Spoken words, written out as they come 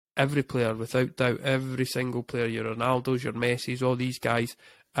every player, without doubt, every single player, your Ronaldos, your Messis, all these guys,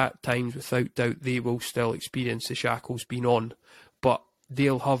 at times, without doubt, they will still experience the shackles being on. But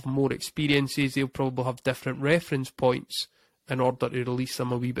they'll have more experiences, they'll probably have different reference points in order to release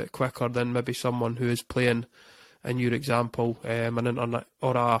them a wee bit quicker than maybe someone who is playing, in your example, an internet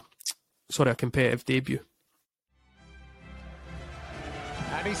or a competitive debut.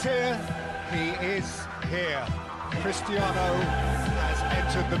 And he's here. He is here. Cristiano has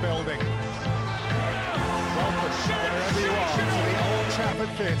entered the building. Welcome, wherever you are, to the Old Trafford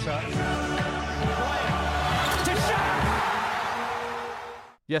Theatre.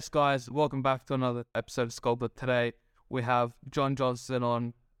 Yes, guys, welcome back to another episode of Sculptor. Today we have Johnston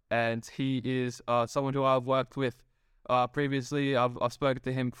on, and he is someone who I've worked with previously. I've spoken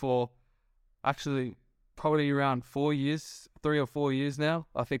to him for actually probably around 4 years, 3 or 4 years now.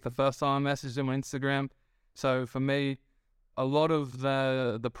 I think the first time I messaged him on Instagram. So for me, a lot of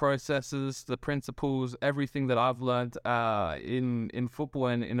the processes, the principles, everything that I've learned in football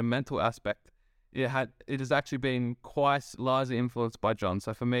and in a mental aspect, it has actually been quite largely influenced by John.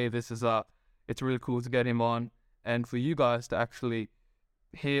 So for me, it's really cool to get him on, and for you guys to actually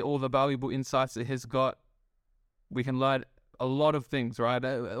hear all the valuable insights that he's got. We can learn a lot of things, right?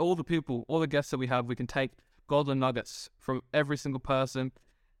 All the guests that we have, we can take golden nuggets from every single person.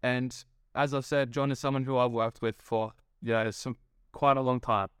 And as I've said, John is someone who I've worked with for quite a long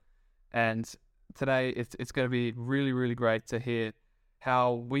time. And today it's going to be really, really great to hear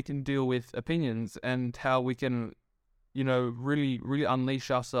how we can deal with opinions and how we can, really, really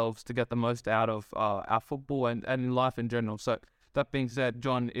unleash ourselves to get the most out of our football and in life in general. So that being said,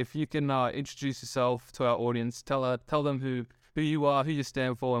 John, if you can introduce yourself to our audience, tell them who you are, who you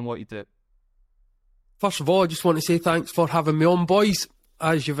stand for, and what you do. First of all, I just want to say thanks for having me on, boys.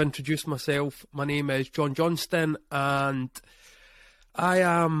 As you've introduced myself, my name is John Johnston, and I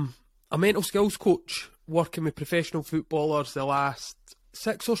am a mental skills coach working with professional footballers the last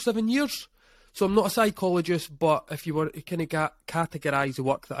 6 or 7 years. So I'm not a psychologist, but if you were to kind of categorise the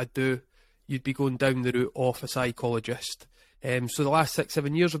work that I do, you'd be going down the route of a psychologist. So the last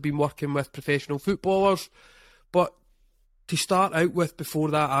 6-7 years I've been working with professional footballers, but to start out with,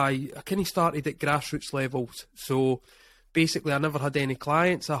 before that, I kind of started at grassroots levels. So basically I never had any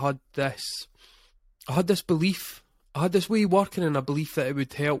clients. I had this belief, I had this way of working and a belief that it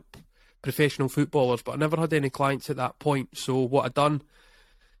would help professional footballers, but I never had any clients at that point. So what I'd done,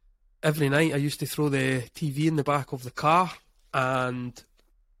 every night I used to throw the TV in the back of the car and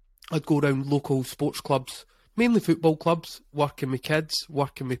I'd go around local sports clubs, mainly football clubs, working with kids,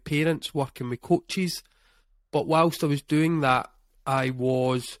 working with parents, working with coaches. But whilst I was doing that, I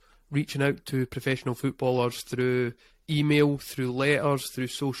was reaching out to professional footballers through email, through letters, through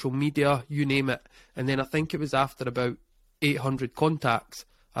social media, you name it. And then I think it was after about 800 contacts,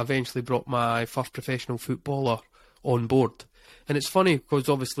 I eventually brought my first professional footballer on board. And it's funny because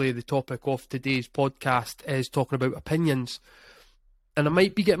obviously the topic of today's podcast is talking about opinions. And I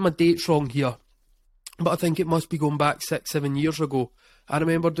might be getting my dates wrong here, but I think it must be going back 6-7 years ago. I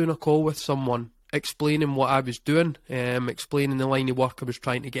remember doing a call with someone, explaining what I was doing, explaining the line of work I was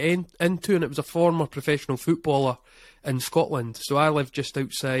trying to get into, and it was a former professional footballer in Scotland. So I live just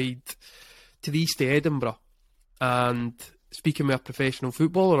outside to the east of Edinburgh, and speaking with a professional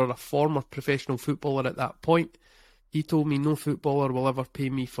footballer, or a former professional footballer at that point, he told me no footballer will ever pay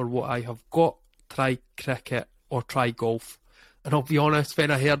me for what I have got. Try cricket or try golf. And I'll be honest,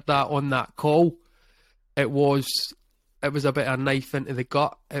 when I heard that on that call, it was a bit of a knife into the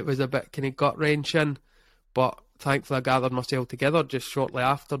gut. It was a bit kind of gut-wrenching, but thankfully I gathered myself together just shortly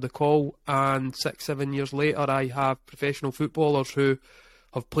after the call, and 6-7 years later I have professional footballers who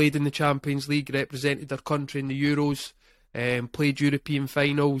have played in the Champions League, represented their country in the Euros, played European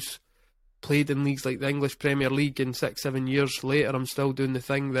finals, played in leagues like the English Premier League, and 6-7 years later I'm still doing the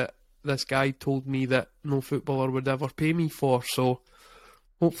thing that this guy told me that no footballer would ever pay me for. So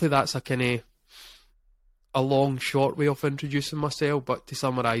hopefully that's a kind of a long, short way of introducing myself, but to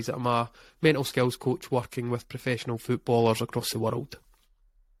summarise it, I'm a mental skills coach working with professional footballers across the world.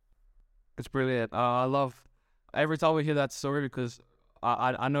 It's brilliant. I love every time we hear that story, because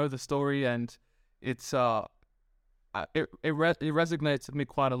I know the story, and it resonates with me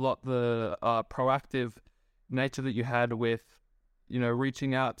quite a lot, the proactive nature that you had with,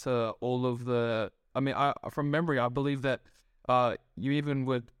 reaching out to all of the, from memory, I believe that you even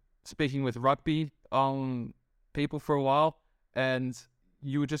were speaking with rugby people for a while, and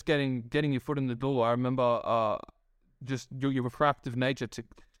you were just getting your foot in the door. I remember just your proactive nature to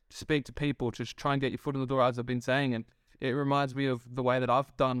speak to people, to try and get your foot in the door, as I've been saying. And it reminds me of the way that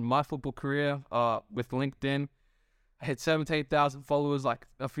I've done my football career with LinkedIn, hit 17,000 followers like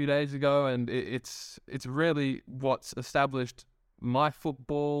a few days ago, and it's really what's established my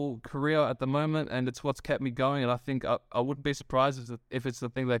football career at the moment, and it's what's kept me going. And I think I wouldn't be surprised if it's the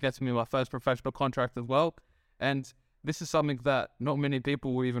thing that gets me my first professional contract as well. And this is something that not many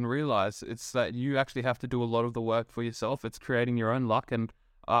people will even realize. It's that you actually have to do a lot of the work for yourself. It's creating your own luck, and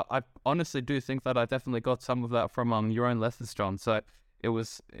I honestly do think that I definitely got some of that from your own lessons, John. So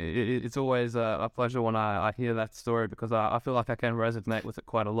it's always a pleasure when I hear that story, because I feel like I can resonate with it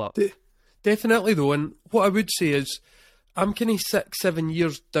quite a lot. Definitely though, and what I would say is I'm kind of 6-7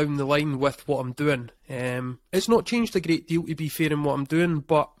 years down the line with what I'm doing. It's not changed a great deal, to be fair, in what I'm doing,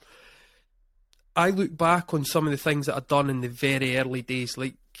 but I look back on some of the things that I'd done in the very early days.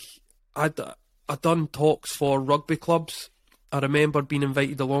 Like I'd done talks for rugby clubs. I remember being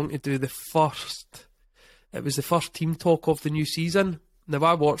invited along to do the first team talk of the new season. Now,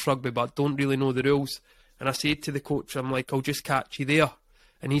 I watch rugby, but I don't really know the rules. And I said to the coach, I'm like, I'll just catch you there.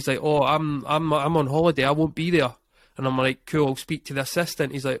 And he's like, oh, I'm on holiday, I won't be there. And I'm like, cool, I'll speak to the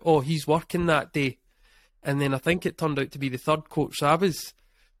assistant. He's like, oh, he's working that day. And then I think it turned out to be the third coach. So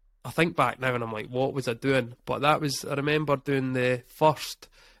I think back now and I'm like, what was I doing? But I remember doing it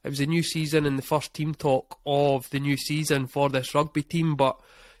was a new season and the first team talk of the new season for this rugby team. But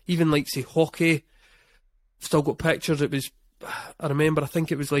even like, say, hockey, still got pictures. I remember, I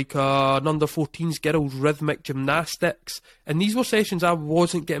think it was like an under-14s girls rhythmic gymnastics, and these were sessions I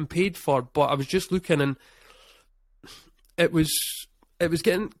wasn't getting paid for, but I was just looking, and it was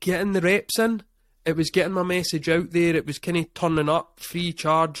getting the reps in, it was getting my message out there, it was kind of turning up, free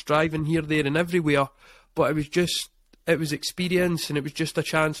charge, driving here, there and everywhere, but it was experience, and it was just a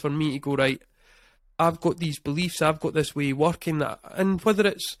chance for me to go, right, I've got these beliefs, I've got this way of working, and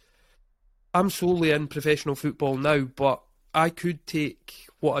whether I'm solely in professional football now, but I could take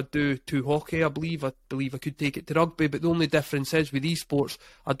what I do to hockey. I believe I could take it to rugby, but the only difference is with these sports,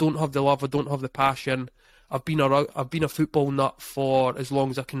 I don't have the love, I don't have the passion. I've been a football nut for as long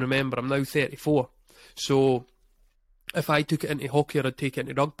as I can remember. I'm now 34, so if I took it into hockey or I'd take it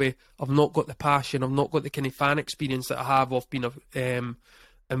into rugby, I've not got the passion, I've not got the kind of fan experience that I have of being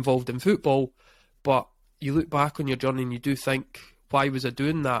involved in football. But you look back on your journey and you do think, why was I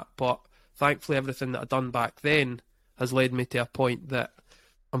doing that? But thankfully, everything that I'd done back then has led me to a point that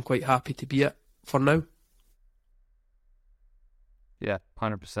I'm quite happy to be at for now. Yeah,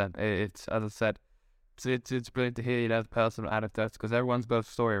 100%. It's, as I said, it's brilliant to hear the personal anecdotes, because everyone's got a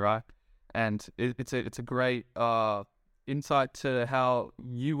story, right? And it's a great insight to how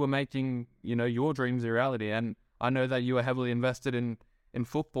you were making your dreams a reality. And I know that you were heavily invested in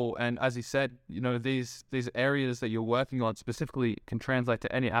football, and as you said, these areas that you're working on specifically can translate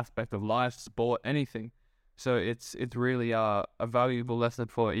to any aspect of life, sport, anything. So it's really a valuable lesson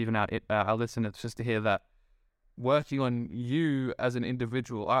for even our listeners, just to hear that working on you as an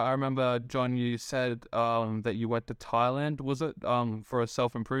individual. I remember, John, you said that you went to Thailand, was it, for a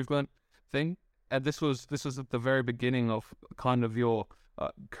self-improvement thing? And this was at the very beginning of kind of your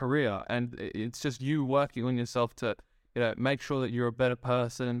career, and it's just you working on yourself to make sure that you're a better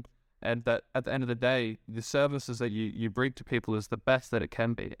person, and that at the end of the day, the services that you bring to people is the best that it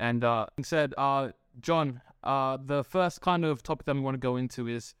can be. And said, John, the first kind of topic that we want to go into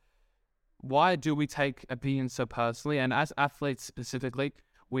is, why do we take opinions so personally? And as athletes specifically,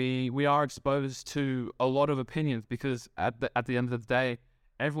 we are exposed to a lot of opinions, because at the end of the day,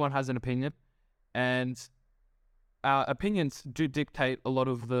 everyone has an opinion, and our opinions do dictate a lot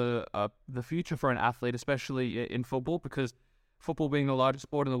of the future for an athlete, especially in football, because football being the largest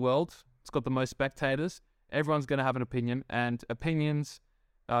sport in the world, it's got the most spectators. Everyone's going to have an opinion, and opinions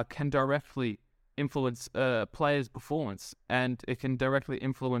can directly influence a player's performance, and it can directly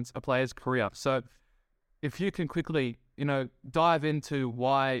influence a player's career. So if you can quickly, dive into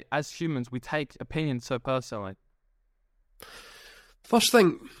why, as humans, we take opinions so personally. First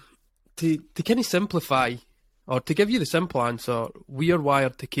thing, to kind of simplify, or to give you the simple answer, we are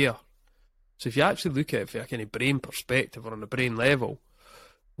wired to care. So if you actually look at it from a kind of brain perspective or on a brain level,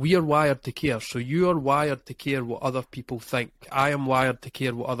 we are wired to care. So you are wired to care what other people think. I am wired to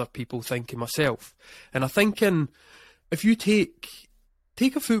care what other people think of myself. And I think if you take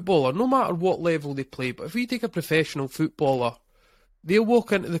a footballer, no matter what level they play, but if you take a professional footballer, they'll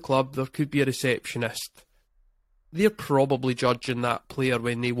walk into the club, there could be a receptionist. They're probably judging that player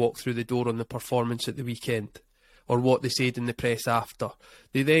when they walk through the door on the performance at the weekend, or what they said in the press after.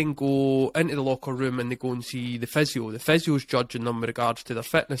 They then go into the locker room and they go and see the physio. The physio's judging them with regards to their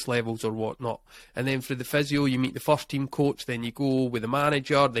fitness levels or whatnot. And then for the physio, you meet the first team coach, then you go with the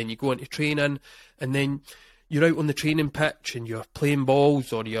manager, then you go into training, and then you're out on the training pitch and you're playing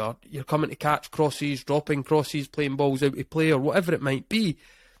balls, or you're coming to catch crosses, dropping crosses, playing balls out to play, or whatever it might be.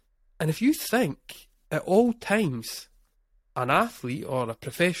 And if you think at all times an athlete or a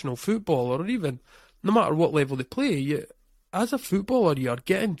professional footballer, or even no matter what level they play, as a footballer you're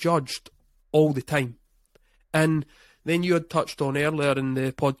getting judged all the time. And then you had touched on earlier in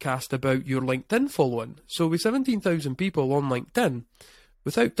the podcast about your LinkedIn following. So with 17,000 people on LinkedIn,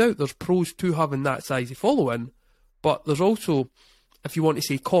 without doubt there's pros to having that size of following, but there's also, if you want to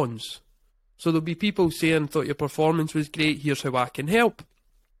say, cons. So there'll be people saying, thought your performance was great, here's how I can help.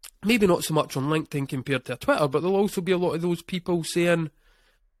 Maybe not so much on LinkedIn compared to Twitter, but there'll also be a lot of those people saying,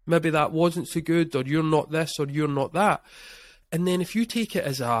 maybe that wasn't so good, or you're not this, or you're not that. And then if you take it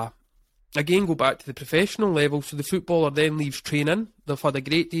as again, go back to the professional level, so the footballer then leaves training, they've had a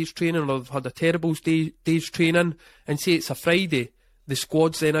great day's training, or they've had a terrible day's training, and say it's a Friday, the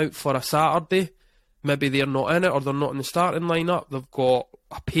squad's then out for a Saturday, maybe they're not in it, or they're not in the starting lineup, they've got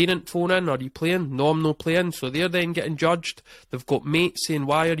a parent phone in, are you playing? No, I'm not playing, so they're then getting judged. They've got mates saying,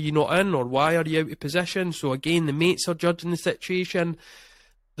 why are you not in, or why are you out of position? So again, the mates are judging the situation.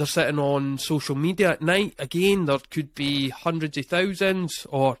 They're sitting on social media at night, again, there could be hundreds of thousands,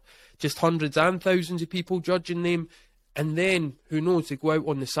 or just hundreds and thousands of people judging them. And then, who knows, they go out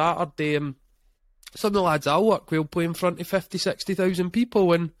on the Saturday, some of the lads I work will play in front of 50, 60,000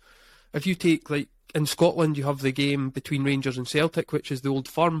 people. And if you take, like, in Scotland, you have the game between Rangers and Celtic, which is the Old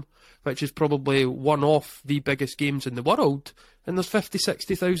Firm, which is probably one of the biggest games in the world. And there's 50,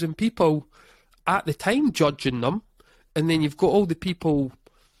 60,000 people at the time judging them. And then you've got all the people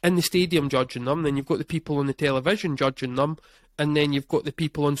in the stadium judging them. Then you've got the people on the television judging them. And then you've got the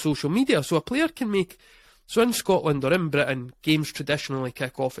people on social media. So a player can make... So in Scotland or in Britain, games traditionally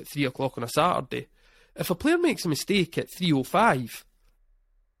kick off at 3 o'clock on a Saturday. If a player makes a mistake at 3:05,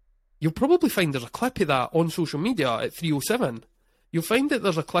 you'll probably find there's a clip of that on social media at 3:07. You'll find that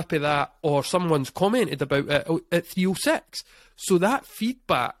there's a clip of that, or someone's commented about it at 3:06. So that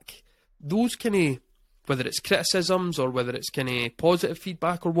feedback, those kind of, whether it's criticisms or whether it's kind of positive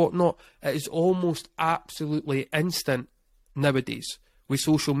feedback or whatnot, it is almost absolutely instant nowadays with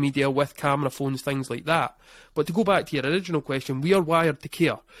social media, with camera phones, things like that. But to go back to your original question, we are wired to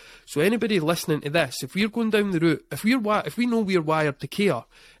care. So anybody listening to this, if we're going down the route, if we know we're wired to care,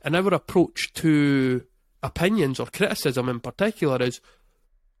 and our approach to opinions or criticism in particular is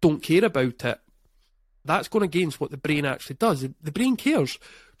don't care about it, that's going against what the brain actually does. The brain cares,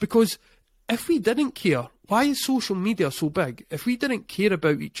 because if we didn't care, why is social media so big? If we didn't care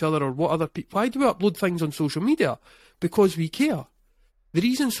about each other or what other people, why do we upload things on social media? Because we care. The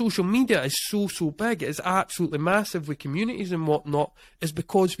reason social media is so big, it is absolutely massive with communities and whatnot, is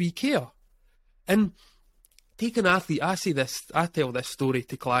because we care. And take an athlete, I tell this story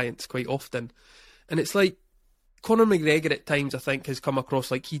to clients quite often, and it's like Conor McGregor at times I think has come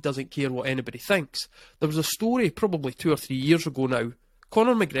across like he doesn't care what anybody thinks. There was a story probably 2 or 3 years ago now.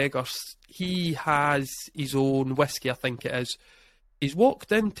 Conor McGregor, he has his own whiskey, I think it is. He's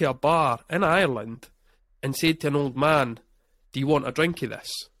walked into a bar in Ireland and said to an old man, do you want a drink of this?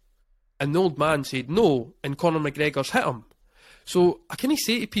 And the old man said no, and Conor McGregor's hit him. So I kind of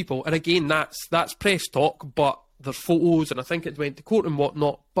say to people, and again, that's press talk, but there's photos, and I think it went to court and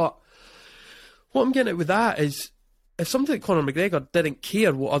whatnot, but what I'm getting at with that is, if something like Conor McGregor didn't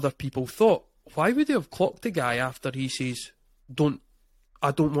care what other people thought, why would they have clocked the guy after he says,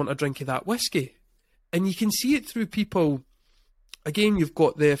 I don't want a drink of that whiskey? And you can see it through people. Again, you've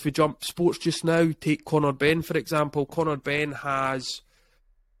got if we jump sports just now, take Conor Benn, for example. Conor Benn has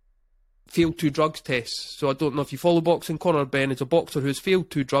failed 2 drugs tests. So I don't know if you follow boxing. Conor Benn is a boxer who's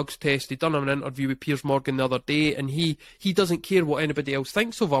failed 2 drugs tests. He done an interview with Piers Morgan the other day, and he doesn't care what anybody else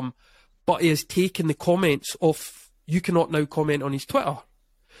thinks of him, but he has taken the comments off. You cannot now comment on his Twitter.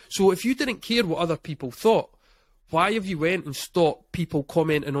 So if you didn't care what other people thought, why have you went and stopped people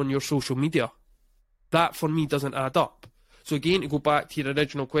commenting on your social media? That, for me, doesn't add up. So again, to go back to your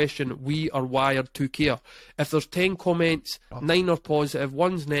original question, we are wired to care. If there's 10 comments, 9 are positive,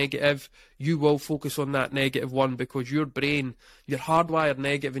 1's negative, you will focus on that negative one, because your brain, your hardwired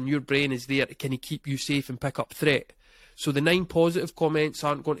negative in your brain is there to kind of keep you safe and pick up threat. So the 9 positive comments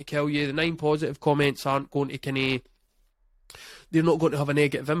aren't going to kill you. The 9 positive comments aren't going to they're not going to have a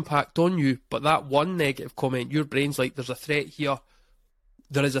negative impact on you. But that one negative comment, your brain's like, there's a threat here.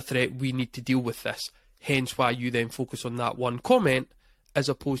 There is a threat. We need to deal with this. Hence why you then focus on that one comment as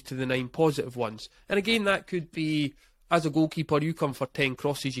opposed to the 9 positive ones. And again, that could be, as a goalkeeper, you come for 10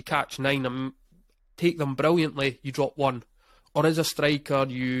 crosses, you catch 9 and take them brilliantly, you drop 1. Or as a striker,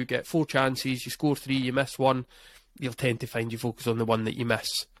 you get 4 chances, you score 3, you miss 1. You'll tend to find you focus on the one that you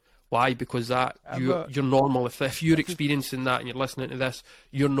miss. Why? Because you're normal. If you're experiencing that and you're listening to this,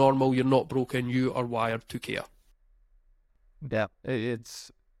 you're normal. You're not broken. You are wired to care. Yeah,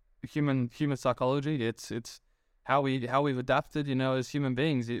 it's human psychology. It's how we've adapted. As human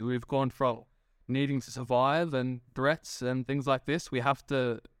beings, we've gone from needing to survive and threats and things like this. We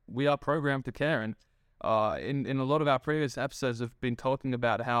are programmed to care. And in a lot of our previous episodes, we've been talking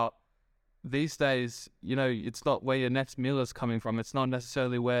about how these days, it's not where your next meal is coming from. It's not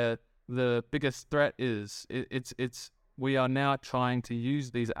necessarily where the biggest threat is. It's we are now trying to use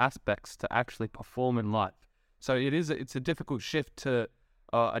these aspects to actually perform in life. So it's a difficult shift to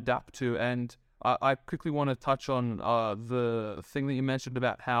adapt to. And I quickly want to touch on the thing that you mentioned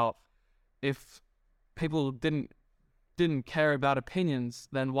about how if people didn't care about opinions,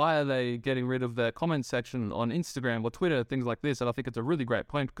 then why are they getting rid of their comment section on Instagram or Twitter, things like this? And I think it's a really great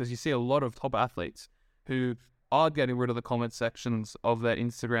point, because you see a lot of top athletes who are getting rid of the comment sections of their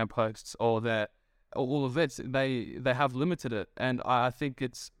Instagram posts or all of it. They have limited it, and I think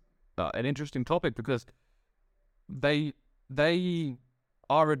it's an interesting topic, because they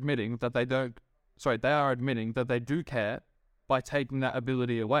are admitting that they are admitting that they do care by taking that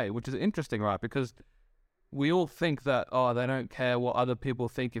ability away, which is interesting, right? Because we all think that, they don't care what other people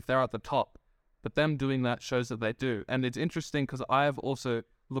think if they're at the top. But them doing that shows that they do. And it's interesting because I have also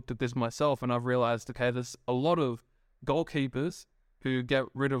looked at this myself, and I've realized, okay, there's a lot of goalkeepers who get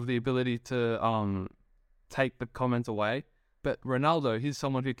rid of the ability to take the comments away. But Ronaldo, he's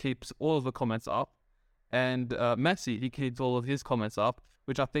someone who keeps all of the comments up. And Messi, he keeps all of his comments up,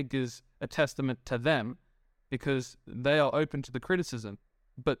 which I think is a testament to them, because they are open to the criticism.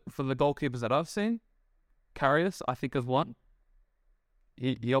 But for the goalkeepers that I've seen, Karius, I think, is one.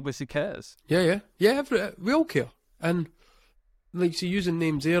 He obviously cares. Yeah. We all care, and so using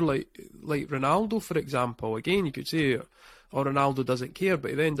names there like Ronaldo, for example. Again, you could say, Ronaldo doesn't care,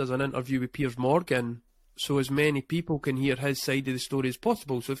 but he then does an interview with Piers Morgan, so as many people can hear his side of the story as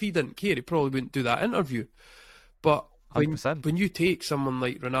possible. So if he didn't care, he probably wouldn't do that interview. But when you take someone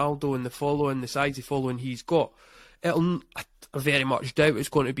like Ronaldo and the size of following he's got, I very much doubt it's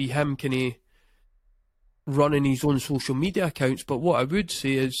going to be him running his own social media accounts. But what I would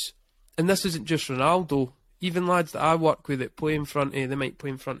say is, and this isn't just Ronaldo, even lads that I work with that they might play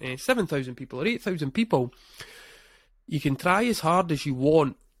in front of 7,000 people or 8,000 people, you can try as hard as you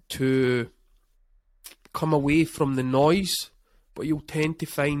want to come away from the noise, but you'll tend to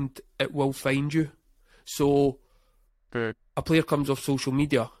find it will find you. So a player comes off social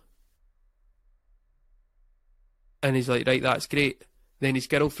media and he's like, right, that's great. Then his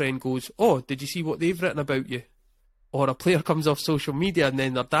girlfriend goes, did you see what they've written about you? Or a player comes off social media and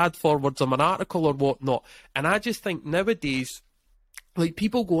then their dad forwards them an article or whatnot. And I just think nowadays, like,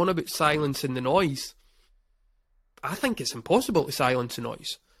 people go on about silencing the noise. I think it's impossible to silence the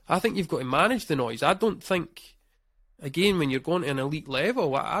noise. I think you've got to manage the noise. I don't think, again, when you're going to an elite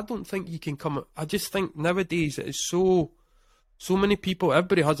level, I don't think you can come... I just think nowadays it is so many people,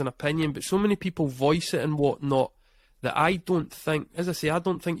 everybody has an opinion, but so many people voice it and whatnot, that I don't think, as I say, I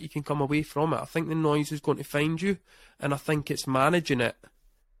don't think you can come away from it. I think the noise is going to find you, and I think it's managing it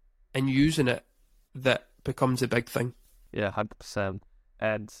and using it that becomes a big thing. Yeah, 100%.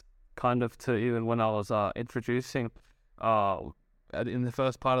 And kind of to even when I was introducing, in the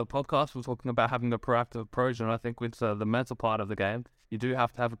first part of the podcast, we were talking about having a proactive approach, and I think with the mental part of the game, you do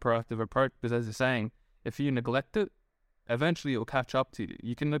have to have a proactive approach, because as you're saying, if you neglect it, eventually it will catch up to you.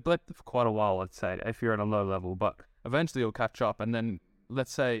 You can neglect it for quite a while, let's say, if you're at a low level, but eventually it'll catch up. And then,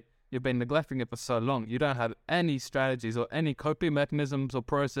 let's say you've been neglecting it for so long, you don't have any strategies or any coping mechanisms or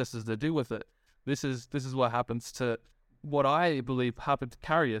processes to deal with it. This is what happens to what I believe happened to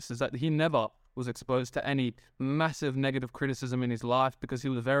Karius, is that he never was exposed to any massive negative criticism in his life, because he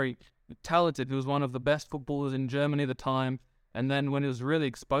was very talented. He was one of the best footballers in Germany at the time. And then when he was really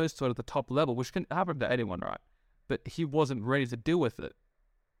exposed to it at the top level, which can happen to anyone, right? But he wasn't ready to deal with it.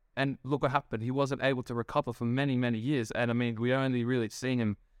 And look what happened. He wasn't able to recover for many, many years. And I mean, we only really seen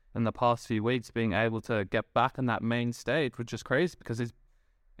him in the past few weeks being able to get back on that main stage, which is crazy, because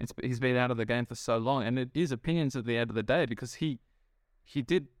he's been out of the game for so long. And it is opinions at the end of the day, because he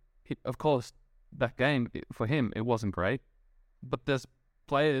of course, that game, for him, it wasn't great. But there's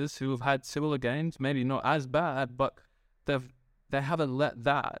players who have had similar games, maybe not as bad, but they haven't let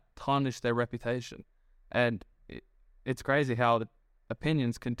that tarnish their reputation. And it's crazy how the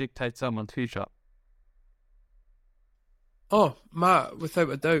opinions can dictate someone's future. Oh, Matt, without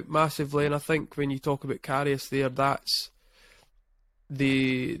a doubt, massively. And I think when you talk about Karius there, that's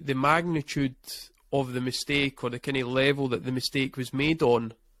the magnitude of the mistake, or the kind of level that the mistake was made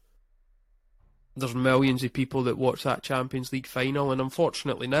on, there's millions of people that watch that Champions League final, and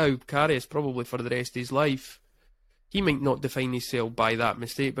unfortunately now, Karius probably for the rest of his life, he might not define himself by that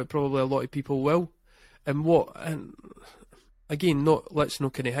mistake, but probably a lot of people will. And again, let's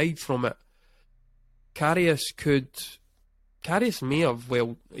not kind of hide from it. Karius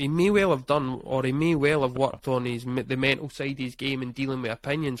may well have done, or he may well have worked on the mental side of his game and dealing with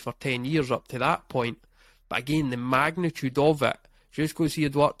opinions for 10 years up to that point. But again, the magnitude of it, just because he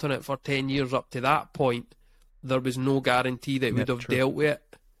had worked on it for 10 years up to that point, there was no guarantee that he would have dealt with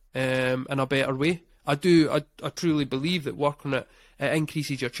it in a better way. I truly believe that working it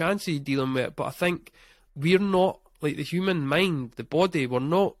increases your chances of dealing with it, but I think we're not, like the human mind, the body, we're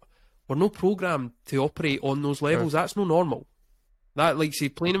not programmed to operate on those levels. Sure. That's no normal. That, like, say,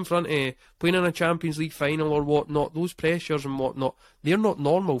 playing in a Champions League final or whatnot, those pressures and whatnot, they're not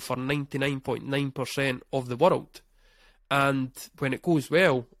normal for 99.9% of the world. And when it goes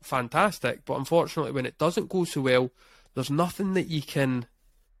well, fantastic. But unfortunately, when it doesn't go so well, there's nothing you can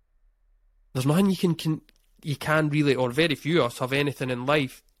really, or very few of us have anything in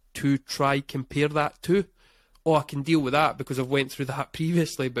life to try compare that to. Oh, I can deal with that because I've went through that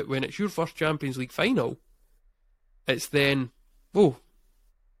previously. But when it's your first Champions League final, it's then,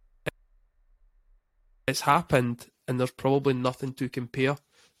 it's happened, and there's probably nothing to compare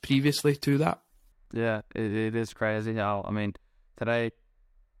previously to that. Yeah, it is crazy how, I mean, today,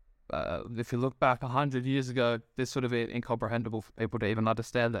 if you look back 100 years ago, this would have been incomprehensible for people to even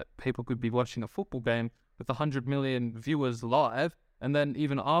understand that people could be watching a football game with 100 million viewers live, and then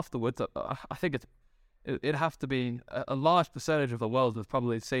even afterwards, I think it'd have to be a large percentage of the world have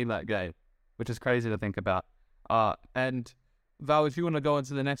probably seen that game, which is crazy to think about. And Val, if you want to go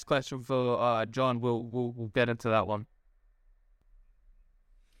into the next question for John, we'll get into that one.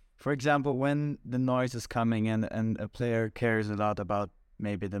 For example, when the noise is coming in and a player cares a lot about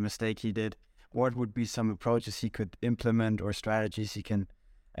maybe the mistake he did, what would be some approaches he could implement or strategies he can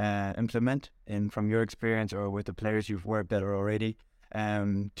implement from your experience or with the players you've worked with already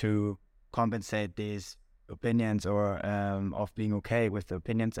to compensate these opinions or of being okay with the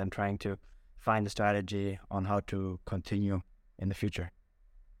opinions and trying to find a strategy on how to continue in the future?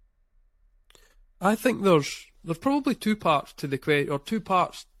 I think there's probably two parts to the question, or two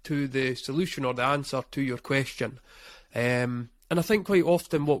parts to the solution or the answer to your question. And I think quite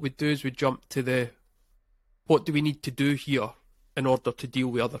often what we do is we jump to what do we need to do here in order to deal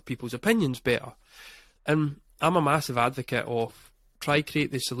with other people's opinions better. And I'm a massive advocate of try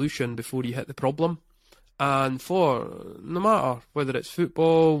create the solution before you hit the problem. And for no matter whether it's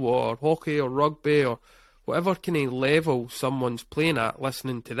football or hockey or rugby or whatever kind of level someone's playing at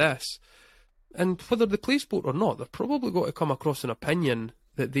listening to this, and whether they play sport or not, they're probably got to come across an opinion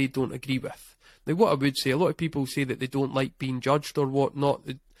that they don't agree with. Now, what I would say, a lot of people say that they don't like being judged or whatnot,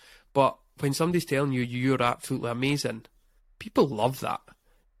 but when somebody's telling you you're absolutely amazing, people love that.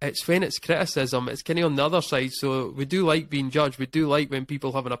 It's when it's criticism, it's kind of on the other side. So we do like being judged. We do like when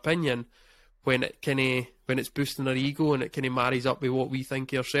people have an opinion, when it's boosting our ego and it kind of marries up with what we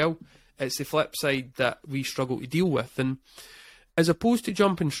think ourselves. It's the flip side that we struggle to deal with. And as opposed to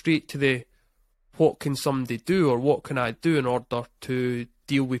jumping straight to what can somebody do or what can I do in order to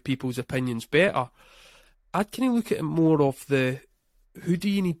deal with people's opinions better, I'd kind of look at it more of who do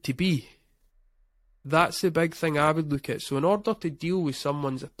you need to be? That's the big thing I would look at. So in order to deal with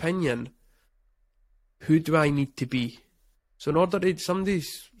someone's opinion, who do I need to be? So in order to,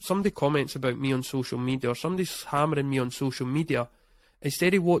 somebody comments about me on social media or somebody's hammering me on social media,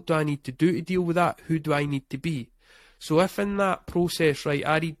 instead of what do I need to do to deal with that, who do I need to be? So if in that process, right,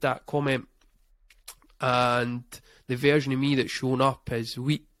 I read that comment and the version of me that's shown up is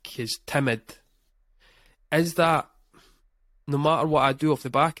weak, is timid, is that, no matter what I do off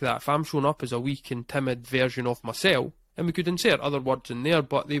the back of that, if I'm showing up as a weak and timid version of myself, and we could insert other words in there,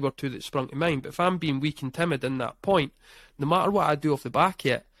 but they were two that sprung to mind, but if I'm being weak and timid in that point, no matter what I do off the back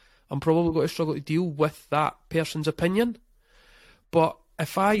of it, I'm probably going to struggle to deal with that person's opinion. But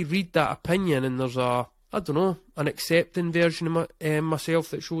if I read that opinion and there's an accepting version of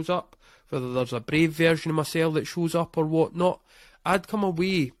myself that shows up, whether there's a brave version of myself that shows up or whatnot, I'd come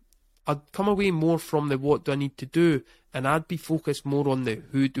away more from the what do I need to do, and I'd be focused more on the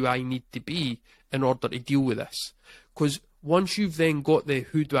who do I need to be in order to deal with this. Because once you've then got the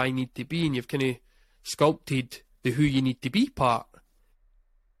who do I need to be and you've kind of sculpted the who you need to be part,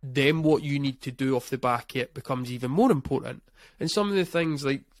 then what you need to do off the back of it becomes even more important. And some of the things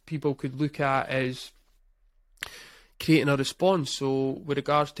like people could look at is creating a response. So with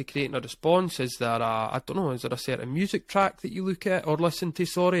regards to creating a response, is there a certain music track that you look at or listen to,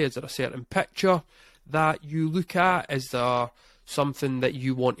 is there a certain picture that you look at? Is there something that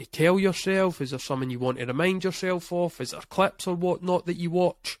you want to tell yourself? Is there something you want to remind yourself of? Is there clips or whatnot that you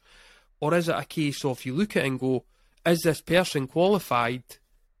watch? Or is it a case of you look at it and go, is this person qualified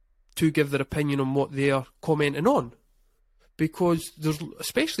to give their opinion on what they're commenting on? Because there's,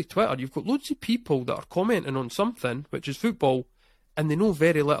 especially Twitter, you've got loads of people that are commenting on something, which is football, and they know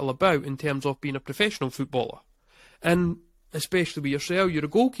very little about in terms of being a professional footballer. And especially with yourself, you're a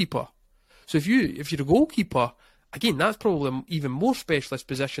goalkeeper. So if you're a goalkeeper, again, that's probably an even more specialist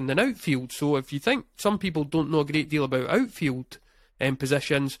position than outfield. So if you think some people don't know a great deal about outfield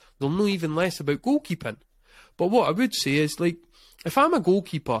positions, they'll know even less about goalkeeping. But what I would say is, like, if I'm a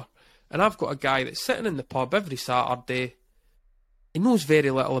goalkeeper and I've got a guy that's sitting in the pub every Saturday, he knows very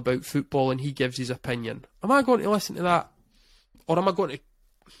little about football and he gives his opinion, am I going to listen to that? Or am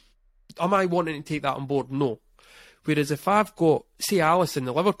I wanting to take that on board? No. Whereas if I've got, say, Alisson,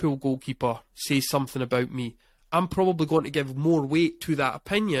 the Liverpool goalkeeper, says something about me, I'm probably going to give more weight to that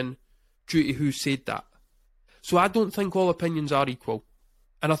opinion due to who said that. So I don't think all opinions are equal.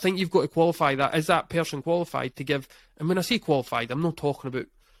 And I think you've got to qualify that. Is that person qualified to give... And when I say qualified, I'm not talking about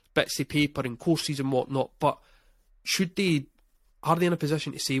bits of paper and courses and whatnot, but are they in a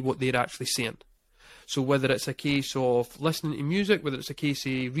position to say what they're actually saying? So whether it's a case of listening to music, whether it's a case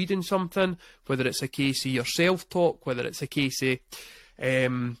of reading something, whether it's a case of your self-talk, whether it's a case of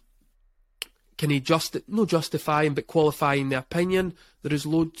not justifying but qualifying the opinion, there is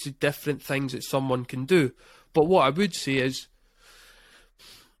loads of different things that someone can do. But what I would say is,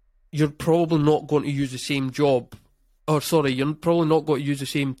 you're probably not going to use the same you're probably not going to use the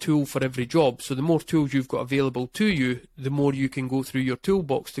same tool for every job. So the more tools you've got available to you, the more you can go through your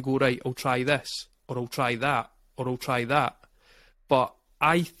toolbox to go, right, I'll try this, or I'll try that, or I'll try that. But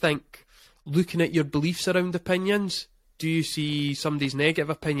I think looking at your beliefs around opinions, do you see somebody's negative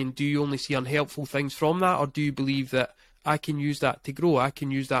opinion? Do you only see unhelpful things from that? Or do you believe that I can use that to grow? I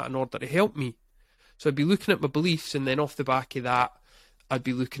can use that in order to help me. So I'd be looking at my beliefs, and then off the back of that, I'd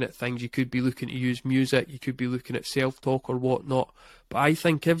be looking at things. You could be looking to use music, you could be looking at self-talk or whatnot. But I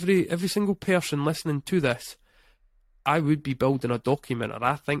think every single person listening to this, I would be building a document, or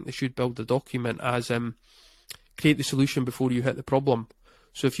I think they should build a document as create the solution before you hit the problem.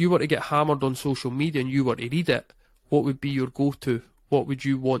 So if you were to get hammered on social media and you were to read it, what would be your go-to? What would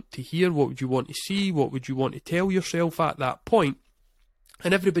you want to hear? What would you want to see? What would you want to tell yourself at that point?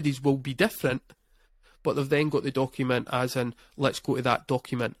 And everybody's will be different. But they've then got the document as in, let's go to that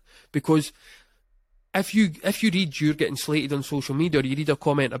document. Because if you read you're getting slated on social media, or you read a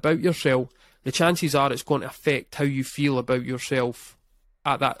comment about yourself, the chances are it's going to affect how you feel about yourself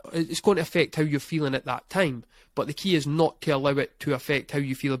at that. It's going to affect how you're feeling at that time. But the key is not to allow it to affect how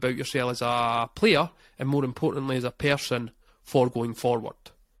you feel about yourself as a player, and more importantly as a person, for going forward.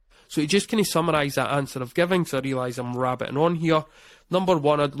 So to just kind of summarise that answer I've given, because I realise I'm rabbiting on here. Number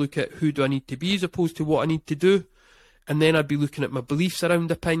one, I'd look at who do I need to be as opposed to what I need to do. And then I'd be looking at my beliefs around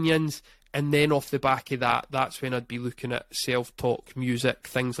opinions. And then off the back of that, that's when I'd be looking at self-talk, music,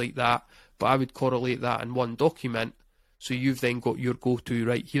 things like that. But I would correlate that in one document. So you've then got your go-to,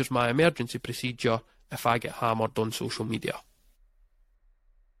 right, here's my emergency procedure if I get hammered on social media.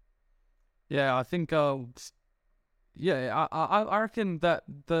 Yeah, I think... I reckon that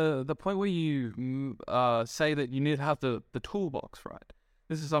the point where you say that you need to have the toolbox, right?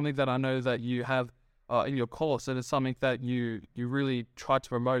 This is something that I know that you have in your course, and it's something that you really try to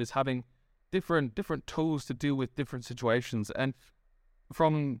promote, is having different tools to deal with different situations. And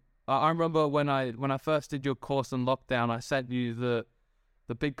from I remember when I first did your course in lockdown, I sent you the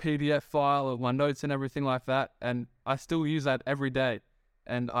big PDF file of my notes and everything like that, and I still use that every day.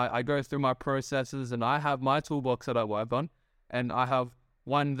 And I go through my processes, and I have my toolbox that I work on, and I have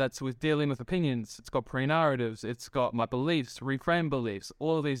one that's with dealing with opinions. It's got pre-narratives, it's got my beliefs, reframe beliefs,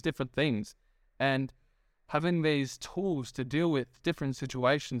 all of these different things. And having these tools to deal with different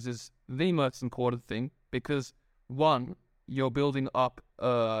situations is the most important thing, because one, you're building up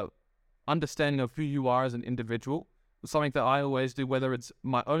understanding of who you are as an individual. Something that I always do, whether it's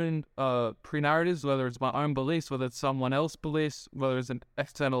my own pre-narratives, whether it's my own beliefs, whether it's someone else's beliefs, whether it's an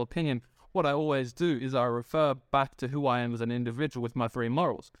external opinion, what I always do is I refer back to who I am as an individual with my three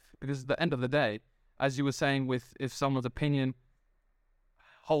morals. Because at the end of the day, as you were saying, if someone's opinion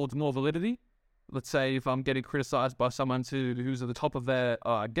holds more validity, let's say if I'm getting criticized by someone who's at the top of their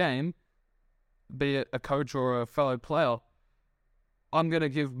game, be it a coach or a fellow player, I'm going to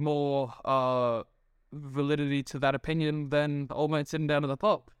give more validity to that opinion than the old man sitting down at the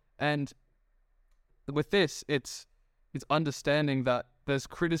top. And with this, it's understanding that there's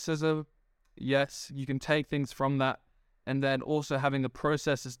criticism. Yes, you can take things from that, and then also having the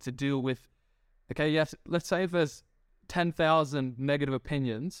processes to deal with. Okay, yes, let's say if there's 10,000 negative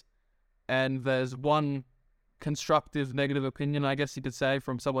opinions and there's one constructive negative opinion, I guess you could say,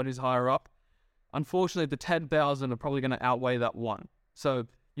 from someone who's higher up, unfortunately the 10,000 are probably going to outweigh that one. So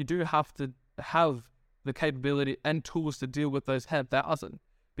you do have to have the capability and tools to deal with those 10,000,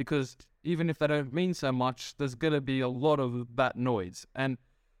 because even if they don't mean so much, there's going to be a lot of that noise. And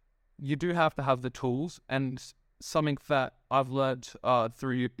you do have to have the tools. And something that I've learned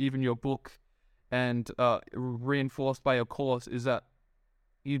through even your book and reinforced by your course is that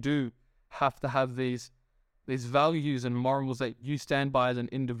you do have to have these values and morals that you stand by as an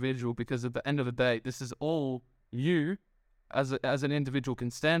individual, because at the end of the day, this is all you as an individual can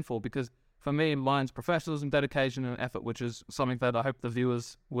stand for. Because for me, mine's professionalism, dedication, and effort, which is something that I hope the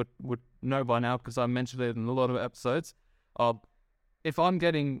viewers would know by now, because I mentioned it in a lot of episodes. If I'm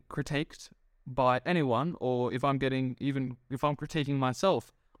getting critiqued by anyone, or if I'm critiquing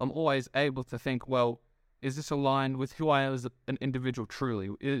myself, I'm always able to think, well, is this aligned with who I am as an individual truly?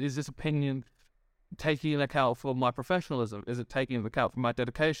 Is this opinion taking into account for my professionalism? Is it taking into account for my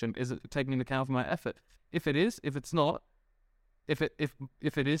dedication? Is it taking into account for my effort? If it is, if it's not, if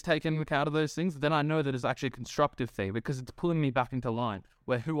it is taking into account of those things, then I know that it's actually a constructive thing, because it's pulling me back into line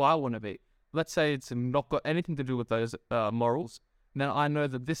where who I want to be. Let's say it's not got anything to do with those morals. Then I know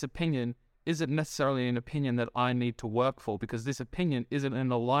that this opinion isn't necessarily an opinion that I need to work for, because this opinion isn't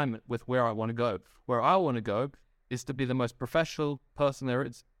in alignment with where I want to go. Where I want to go is to be the most professional person there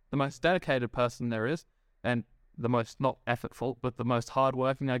is, the most dedicated person there is, and the most, not effortful, but the most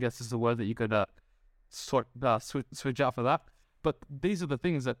hardworking, I guess is the word that you could switch out for that. But these are the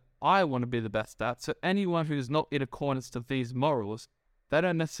things that I want to be the best at. So anyone who's not in accordance to these morals, they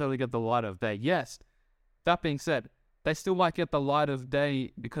don't necessarily get the light of day. Yes, that being said, they still might get the light of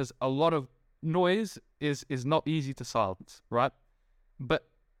day, because a lot of noise is not easy to silence, right? But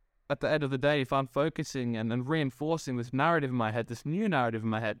at the end of the day, if I'm focusing and reinforcing this narrative in my head, this new narrative in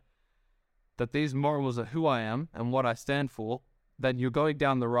my head, that these morals are who I am and what I stand for, then you're going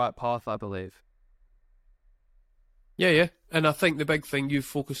down the right path, I believe. Yeah. And I think the big thing you've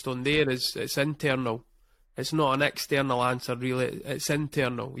focused on there is it's internal. It's not an external answer, really. It's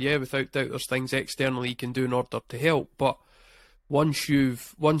internal. Yeah, without doubt, there's things externally you can do in order to help. But once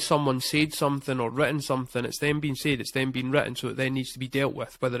someone said something or written something, it's then been said, it's then been written, so it then needs to be dealt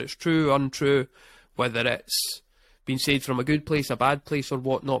with, whether it's true, untrue, whether it's been said from a good place, a bad place, or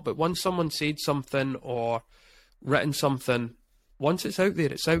whatnot. But once someone said something or written something, once it's out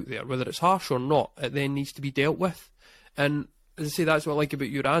there, whether it's harsh or not, it then needs to be dealt with. And as I say, that's what I like about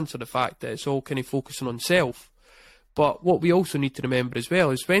your answer, the fact that it's all kind of focusing on self. But what we also need to remember as well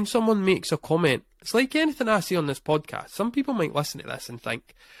is when someone makes a comment, it's like anything I say on this podcast. Some people might listen to this and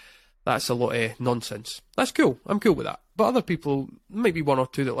think, that's a lot of nonsense. That's cool. I'm cool with that. But other people, maybe one or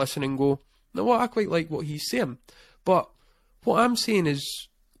two that listen and go, no, what, I quite like what he's saying. But what I'm saying is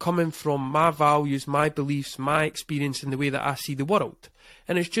coming from my values, my beliefs, my experience, and the way that I see the world.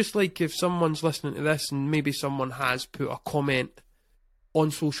 And it's just like if someone's listening to this and maybe someone has put a comment on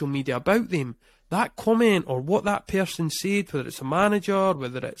social media about them, that comment or what that person said, whether it's a manager,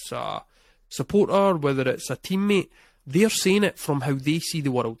 whether it's a supporter, whether it's a teammate, they're saying it from how they see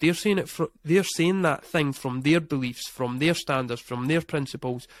the world. They're saying that thing from their beliefs, from their standards, from their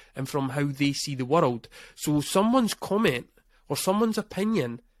principles, and from how they see the world. So someone's comment or someone's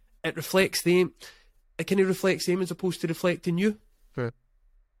opinion, it reflects them. It kind of reflects them as opposed to reflecting you. Sure.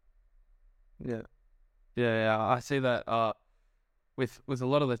 Yeah. I see that with a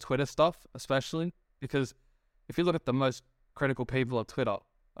lot of the Twitter stuff, especially because if you look at the most critical people on Twitter,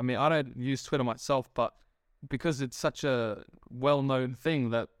 I mean, I don't use Twitter myself, but because it's such a well-known thing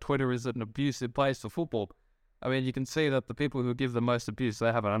that Twitter is an abusive place for football, I mean, you can see that the people who give the most abuse,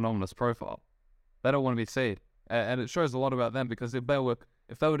 they have an anonymous profile. They don't want to be seen, and it shows a lot about them, because if they were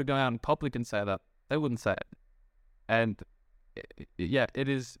to go out in public and say that, they wouldn't say it. And yeah, it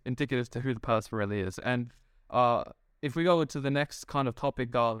is indicative to who the person really is. And if we go into the next kind of topic,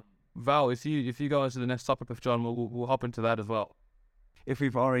 Val, if you go into the next topic with John, we'll hop into that as well. If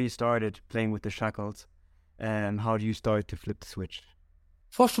we've already started playing with the shackles, how do you start to flip the switch?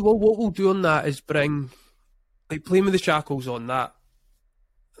 First of all, what we'll do on that is bring, like, playing with the shackles on that.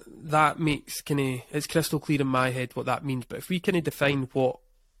 That makes it's crystal clear in my head what that means. But if we define what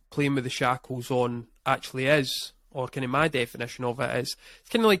playing with the shackles on actually is, or my definition of it is, it's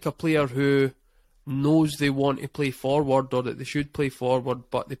kind of like a player who knows they want to play forward or that they should play forward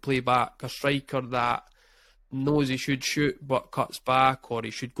but they play back. A striker that knows he should shoot but cuts back, or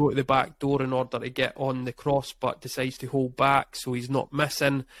he should go to the back door in order to get on the cross but decides to hold back so he's not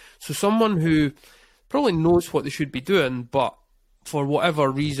missing. So someone who probably knows what they should be doing, but for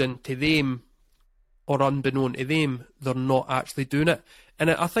whatever reason to them or unbeknown to them, they're not actually doing it. And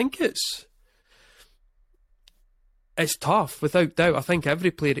I think it's tough, without doubt. I think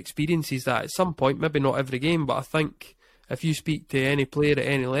every player experiences that at some point, maybe not every game, but I think if you speak to any player at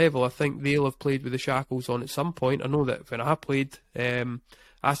any level, I think they'll have played with the shackles on at some point. I know that when I played,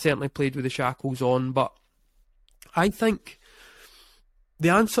 I certainly played with the shackles on, but I think the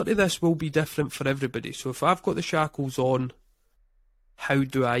answer to this will be different for everybody. So if I've got the shackles on, how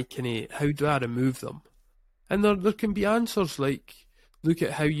do I remove them? And there can be answers like, look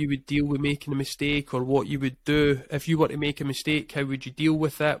at how you would deal with making a mistake, or what you would do if you were to make a mistake. How would you deal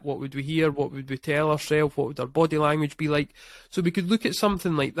with it? What would we hear? What would we tell ourselves? What would our body language be like? So we could look at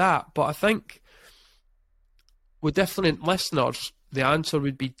something like that. But I think with different listeners, the answer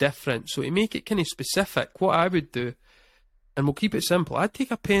would be different. So to make it kind of specific, what I would do, and we'll keep it simple, I'd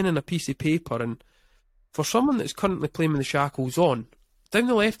take a pen and a piece of paper, and for someone that's currently playing with the shackles on, down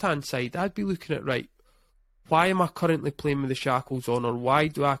the left-hand side, I'd be looking at, right, why am I currently playing with the shackles on, or why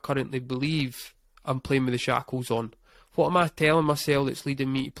do I currently believe I'm playing with the shackles on? What am I telling myself that's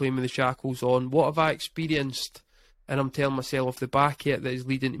leading me to playing with the shackles on? What have I experienced and I'm telling myself off the back of it that is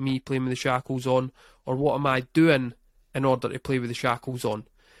leading to me playing with the shackles on? Or what am I doing in order to play with the shackles on?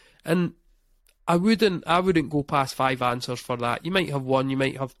 And I wouldn't go past 5 answers for that. You might have 1, you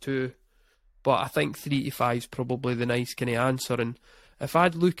might have 2, but I think 3 to 5 is probably the nice kind of answer. And if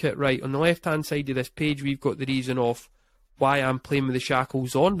I'd look at, right, on the left-hand side of this page, we've got the reason of why I'm playing with the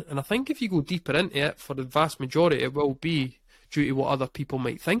shackles on. And I think if you go deeper into it, for the vast majority, it will be due to what other people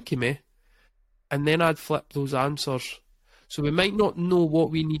might think of me. And then I'd flip those answers. So we might not know what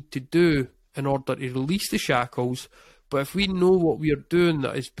we need to do in order to release the shackles, but if we know what we are doing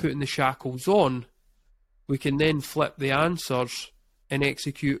that is putting the shackles on, we can then flip the answers and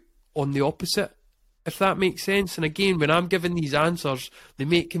execute on the opposite, if that makes sense. And again, when I'm giving these answers, they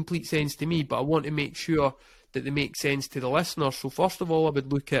make complete sense to me, but I want to make sure that they make sense to the listener. So first of all, I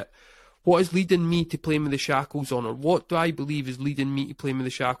would look at what is leading me to playing with the shackles on, or what do I believe is leading me to playing with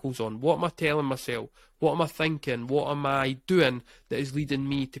the shackles on? What am I telling myself? What am I thinking? What am I doing that is leading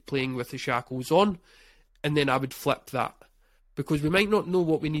me to playing with the shackles on? And then I would flip that, because we might not know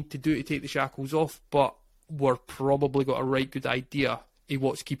what we need to do to take the shackles off, but we're probably got a right good idea of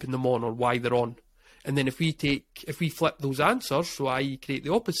what's keeping them on or why they're on. And then if we flip those answers, so I create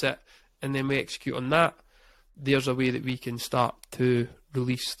the opposite, and then we execute on that, there's a way that we can start to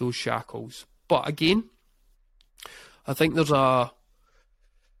release those shackles. But again, I think if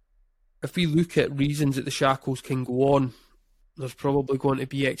we look at reasons that the shackles can go on, there's probably going to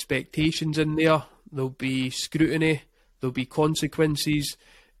be expectations in there, there'll be scrutiny, there'll be consequences,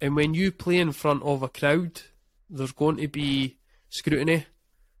 and when you play in front of a crowd, there's going to be scrutiny,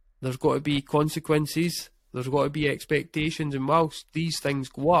 there's got to be consequences, there's got to be expectations, and whilst these things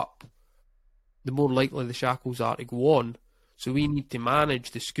go up, the more likely the shackles are to go on. So we need to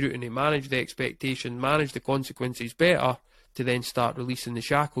manage the scrutiny, manage the expectations, manage the consequences better to then start releasing the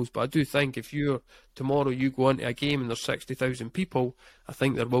shackles. But I do think if tomorrow you go into a game and there's 60,000 people, I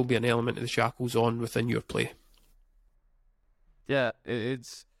think there will be an element of the shackles on within your play. Yeah,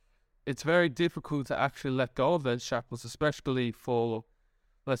 it's very difficult to actually let go of those shackles, especially for,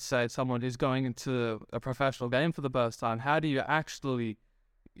 let's say, someone who's going into a professional game for the first time. How do you actually,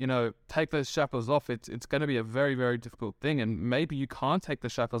 take those shackles off? It's going to be a very, very difficult thing, and maybe you can't take the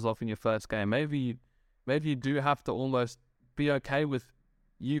shackles off in your first game. Maybe you do have to almost be okay with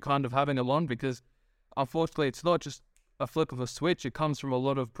you kind of having them on, because unfortunately it's not just a flick of a switch. It comes from a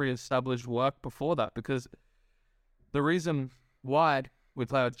lot of pre-established work before that, because the reason why we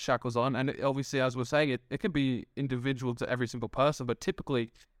play with shackles on, and obviously, as we're saying, it can be individual to every single person, but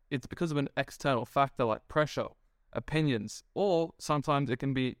typically it's because of an external factor like pressure, opinions, or sometimes it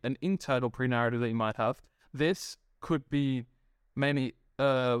can be an internal pre-narrative that you might have. This could be mainly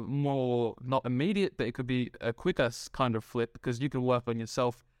more not immediate, but it could be a quicker kind of flip, because you can work on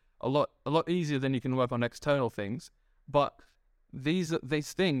yourself a lot easier than you can work on external things. But these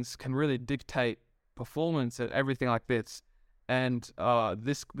things can really dictate performance and everything like this. And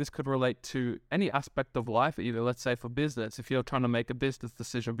this could relate to any aspect of life, either, let's say, for business. If you're trying to make a business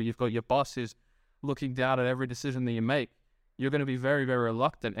decision, but you've got your boss who's looking down at every decision that you make, you're going to be very, very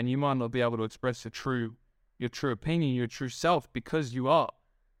reluctant, and you might not be able to express your true opinion, your true self, because you are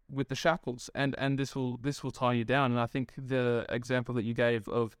with the shackles, and this will tie you down. And I think the example that you gave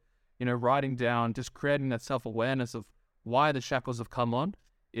of, writing down, just creating that self-awareness of why the shackles have come on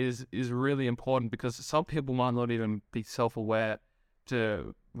is really important, because some people might not even be self-aware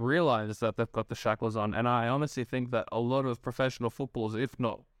to realize that they've got the shackles on. And I honestly think that a lot of professional footballers, if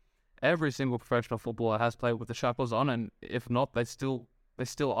not every single professional footballer, has played with the shackles on, and if not, they still they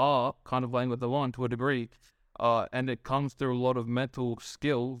still are kind of laying what they want to a degree. And it comes through a lot of mental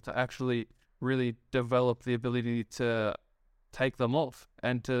skill to actually really develop the ability to take them off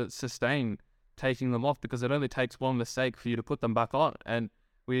and to sustain taking them off, because it only takes one mistake for you to put them back on. And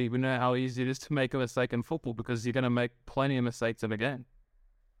we know how easy it is to make a mistake in football, because you're going to make plenty of mistakes in a game.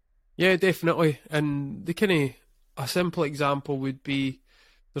 Yeah, definitely. And a simple example would be,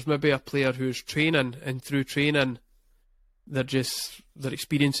 there's maybe a player who's training, and through training they're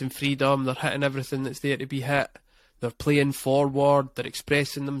experiencing freedom, they're hitting everything that's there to be hit, they're playing forward, they're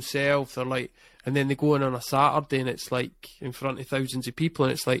expressing themselves, and then they go in on a Saturday and it's like in front of thousands of people,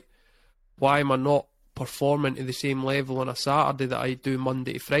 and it's like, why am I not performing to the same level on a Saturday that I do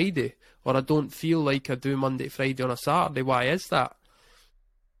Monday to Friday? Or I don't feel like I do Monday to Friday on a Saturday. Why is that?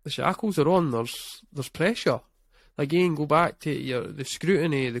 The shackles are on, there's pressure. Again, go back to the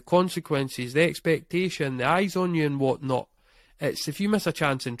scrutiny, the consequences, the expectation, the eyes on you and whatnot. It's if you miss a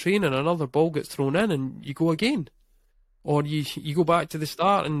chance in training, another ball gets thrown in and you go again. Or you go back to the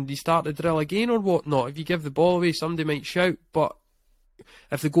start and you start the drill again or whatnot. If you give the ball away, somebody might shout, but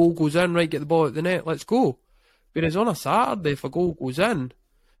if the goal goes in, right, get the ball out the net, let's go. Whereas on a Saturday, if a goal goes in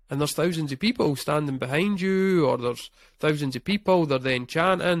and there's thousands of people standing behind you, or there's thousands of people, they're then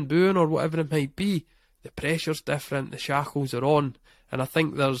chanting, booing, or whatever it might be, the pressure's different, the shackles are on. And I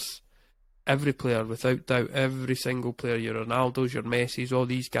think there's every player, without doubt, every single player, your Ronaldos, your Messis, all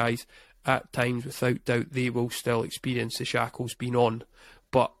these guys, at times, without doubt, they will still experience the shackles being on.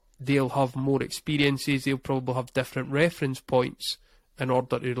 But they'll have more experiences, they'll probably have different reference points in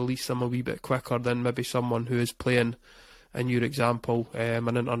order to release them a wee bit quicker than maybe someone who is playing, in your example, a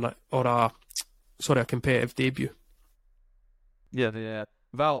competitive debut. Yeah.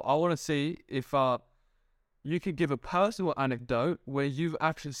 Val, I want to see if you could give a personal anecdote where you've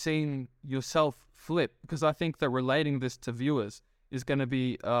actually seen yourself flip, because I think that relating this to viewers is going to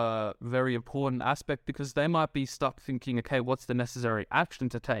be a very important aspect, because they might be stuck thinking, okay, what's the necessary action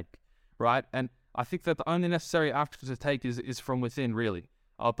to take, right? And I think that the only necessary action to take is from within, really.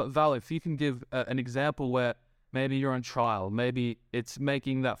 But Val, if you can give an example where maybe you're on trial, maybe it's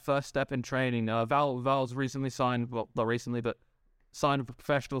making that first step in training. Val's recently signed, well, not recently, but signed a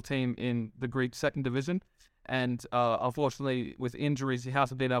professional team in the Greek second division. And unfortunately, with injuries, he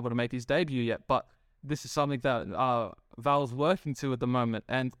hasn't been able to make his debut yet. But this is something that Val's working to at the moment.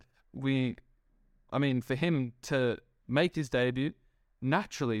 And for him to make his debut,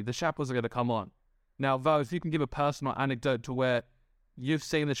 naturally, the shackles are going to come on. Now, Val, if you can give a personal anecdote to where you've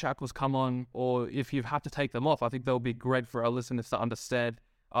seen the shackles come on, or if you've had to take them off, I think that would be great for our listeners to understand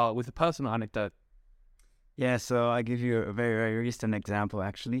with a personal anecdote. Yeah, so I give you a very, very recent example,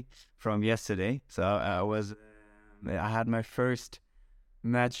 actually, from yesterday. So I had my first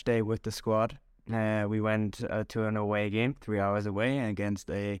match day with the squad. We went to an away game, 3 hours away,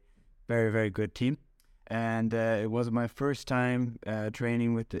 against a very, very good team. And it was my first time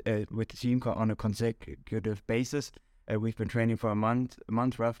training with the team on a consecutive basis. We've been training for a month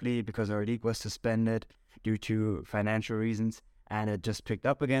roughly, because our league was suspended due to financial reasons, and it just picked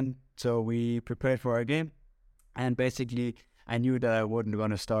up again. So we prepared for our game, and basically I knew that I wasn't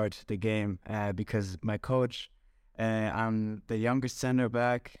going to start the game because my coach, I'm the youngest center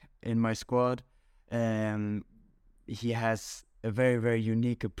back in my squad, and he has a very, very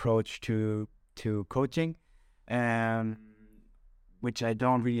unique approach to coaching, which I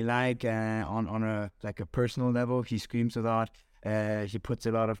don't really like on a personal level. He screams a lot. He puts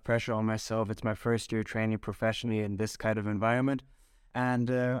a lot of pressure on myself. It's my first year training professionally in this kind of environment,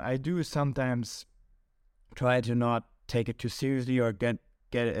 and I do sometimes try to not take it too seriously, or get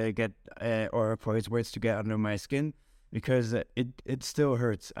or for his words to get under my skin, because it still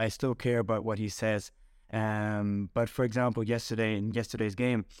hurts. I still care about what he says. But for example, in yesterday's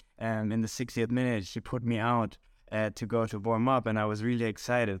game, in the 60th minute, he put me out to go to warm up, and I was really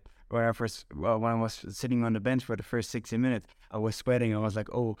excited. When I was sitting on the bench for the first 60 minutes, I was sweating. I was like,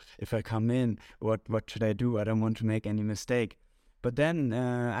 oh, if I come in, what should I do? I don't want to make any mistake. But then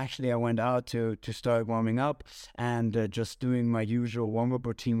actually I went out to start warming up, and just doing my usual warm-up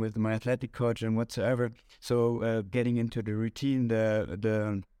routine with my athletic coach and whatsoever. So getting into the routine,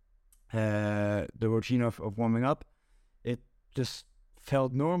 the routine of warming up, it just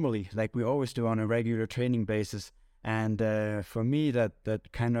felt normally, like we always do on a regular training basis. And for me,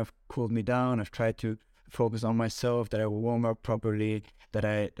 that kind of cooled me down. I've tried to focus on myself, that I will warm up properly, that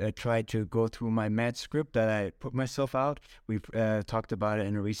I tried to go through my match script, that I put myself out. We've talked about it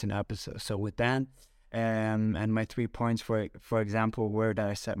in a recent episode. So with that, and my 3 points, for example, where that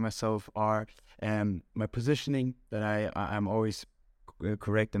I set myself are my positioning, that I'm always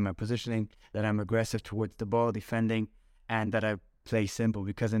correct in my positioning, that I'm aggressive towards the ball, defending, and that I play simple,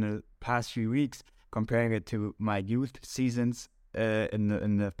 because in the past few weeks, comparing it to my youth seasons in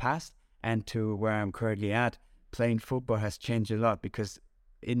the past and to where I'm currently at, playing football has changed a lot, because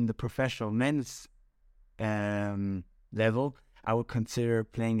in the professional men's level, I would consider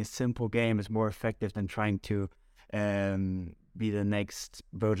playing a simple game as more effective than trying to be the next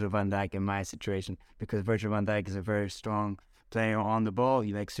Virgil van Dijk in my situation, because Virgil van Dijk is a very strong player on the ball.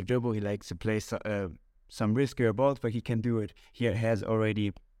 He likes to dribble, he likes to play some riskier balls, but he can do it. He has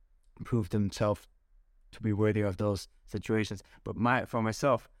already proved himself to be worthy of those situations. But for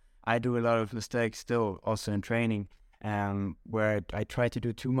myself, I do a lot of mistakes still, also in training, where I try to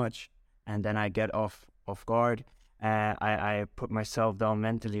do too much, and then I get off guard. I put myself down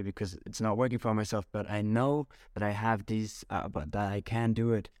mentally because it's not working for myself. But I know that I have these, but that I can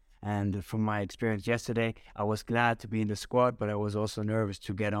do it. And from my experience yesterday, I was glad to be in the squad, but I was also nervous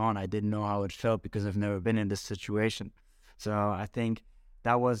to get on. I didn't know how it felt because I've never been in this situation. So I think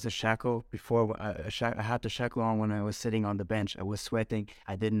that was the shackle before. I had the shackle on when I was sitting on the bench. I was sweating.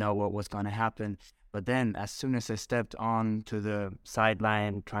 I didn't know what was going to happen. But then as soon as I stepped on to the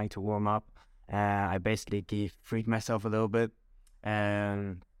sideline trying to warm up, I basically freed myself a little bit.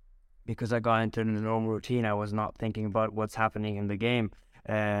 And because I got into the normal routine, I was not thinking about what's happening in the game.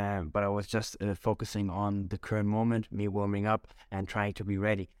 But I was just focusing on the current moment, me warming up and trying to be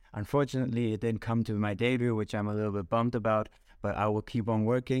ready. Unfortunately, it didn't come to my debut, which I'm a little bit bummed about. But I will keep on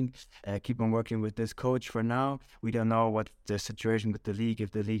working with this coach for now. We don't know what the situation with the league,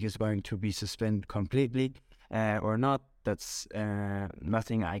 if the league is going to be suspended completely or not. That's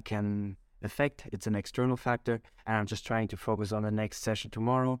nothing I can affect. It's an external factor, and I'm just trying to focus on the next session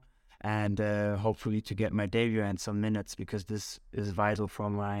tomorrow, and hopefully to get my debut and some minutes, because this is vital for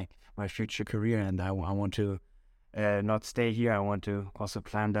my future career, and I want to not stay here. I want to also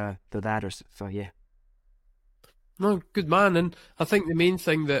climb the ladders. So yeah. No, good man. And I think the main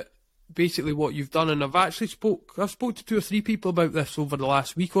thing that basically what you've done, and I've spoke to 2 or 3 people about this over the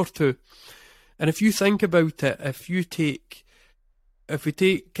last week or two, and if you think about it, if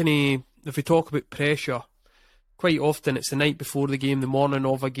we talk about pressure, quite often it's the night before the game, the morning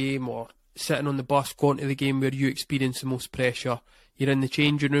of a game, or sitting on the bus going to the game where you experience the most pressure. You're in the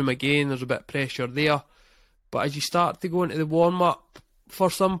changing room again, there's a bit of pressure there. But as you start to go into the warm-up, for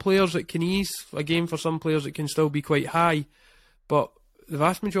some players it can ease. Again, for some players it can still be quite high. But the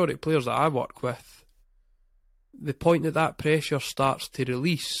vast majority of players that I work with, the point that pressure starts to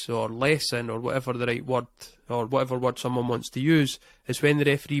release or lessen, or whatever the right word, or whatever word someone wants to use, is when the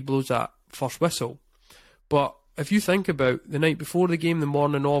referee blows that first whistle. But if you think about the night before the game, the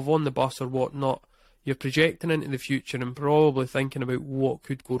morning of, on the bus or whatnot, you're projecting into the future and probably thinking about what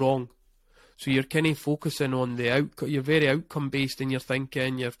could go wrong. So you're kind of focusing on the outcome. You're very outcome based in your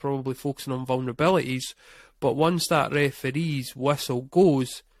thinking. You're probably focusing on vulnerabilities. But once that referee's whistle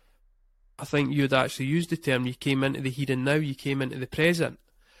goes, I think you'd actually use the term, you came into the here and now, you came into the present.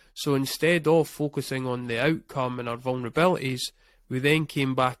 So instead of focusing on the outcome and our vulnerabilities, we then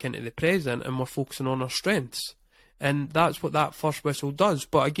came back into the present and we're focusing on our strengths. And that's what that first whistle does.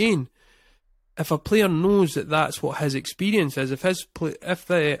 But again, if a player knows that that's what his experience is, if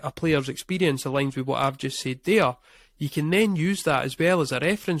a player's experience aligns with what I've just said there, you can then use that as well as a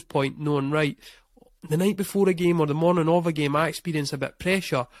reference point, knowing, right, the night before a game or the morning of a game I experience a bit of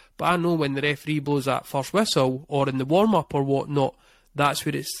pressure, but I know when the referee blows that first whistle or in the warm-up or whatnot, that's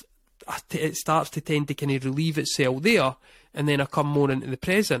where it starts to tend to kind of relieve itself there, and then I come more into the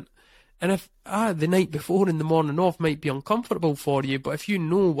present. And if the night before and the morning off might be uncomfortable for you, but if you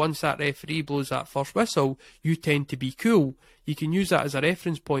know once that referee blows that first whistle, you tend to be cool, you can use that as a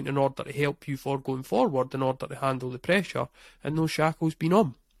reference point in order to help you for going forward, in order to handle the pressure, and those shackles being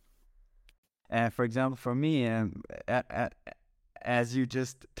on. For example, for me, as you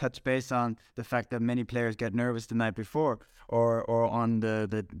just touched base on the fact that many players get nervous the night before or on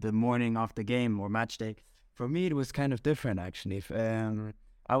the morning of the game or match day, for me it was kind of different actually.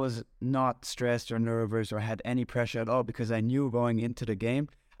 I was not stressed or nervous or had any pressure at all, because I knew going into the game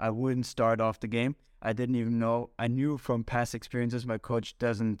I wouldn't start off the game. I didn't even know. I knew from past experiences my coach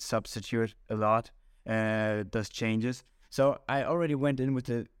doesn't substitute a lot, does changes. So I already went in with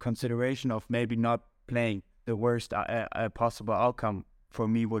the consideration of maybe not playing. The worst possible outcome for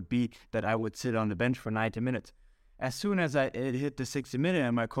me would be that I would sit on the bench for 90 minutes. As soon as it hit the 60 minute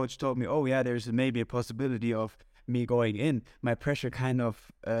and my coach told me, oh yeah, there's maybe a possibility of me going in, my pressure kind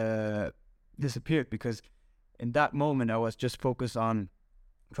of disappeared, because in that moment I was just focused on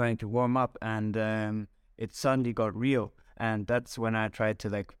trying to warm up, and it suddenly got real. And that's when I tried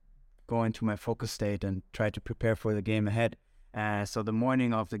to go into my focus state and try to prepare for the game ahead. So the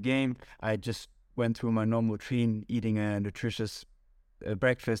morning of the game, I just went through my normal routine, eating a nutritious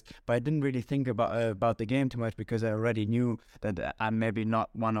breakfast, but I didn't really think about the game too much because I already knew that I'm maybe not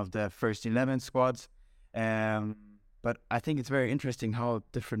one of the first 11 squads. But I think it's very interesting how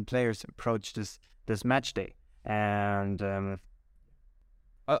different players approach this match day. And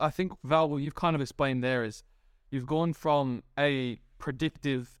I think, Val, what you've kind of explained there is you've gone from a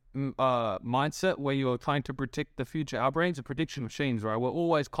predictive mindset where you're trying to predict the future. Our brains are prediction machines, right? We're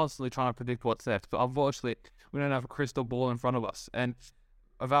always constantly trying to predict what's next, but unfortunately, we don't have a crystal ball in front of us. And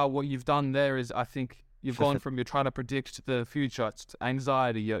Val, what you've done there is, I think you've gone from you're trying to predict the future, it's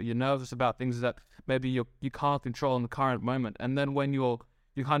anxiety, you're nervous about things that maybe you can't control in the current moment. And then when you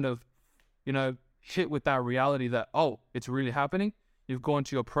kind of, hit with that reality that, oh, it's really happening, you've gone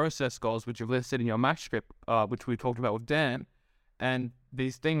to your process goals, which you've listed in your match script, which we talked about with Dan. And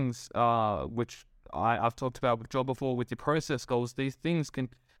these things, which I've talked about with Joe before, with your process goals, these things can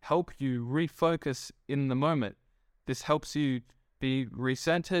help you refocus in the moment. This helps you be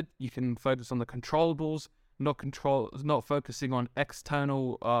recentered. You can focus on the controllables, not focusing on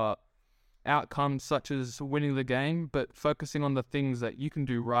external outcomes such as winning the game, but focusing on the things that you can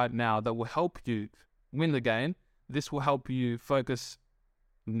do right now that will help you win the game. This will help you focus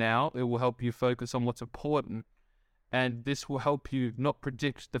now. It will help you focus on what's important. And this will help you not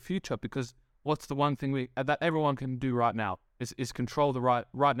predict the future, because what's the one thing that everyone can do right now is control the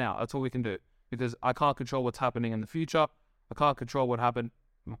right now. That's all we can do, because I can't control what's happening in the future. I can't control what happened.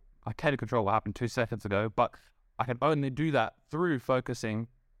 I can control what happened 2 seconds ago, but I can only do that through focusing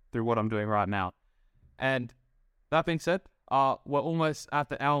through what I'm doing right now. And that being said, we're almost at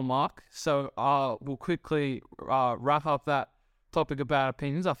the hour mark, so we'll quickly wrap up that topic about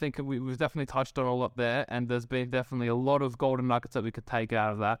opinions. I think we've definitely touched on a lot there, and there's been definitely a lot of golden nuggets that we could take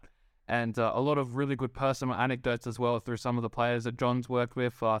out of that, and a lot of really good personal anecdotes as well through some of the players that John's worked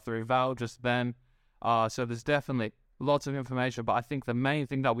with, through Val just then. So there's definitely lots of information, but I think the main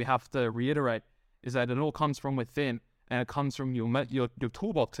thing that we have to reiterate is that it all comes from within, and it comes from your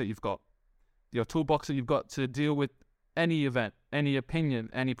toolbox that you've got. Your toolbox that you've got to deal with any event, any opinion,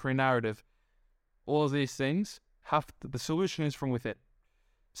 any pre-narrative. All of these things, the solution is from within.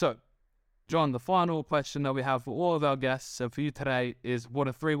 So, John, the final question that we have for all of our guests and for you today is, what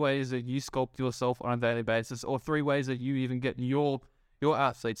are 3 ways that you sculpt yourself on a daily basis, or 3 ways that you even get your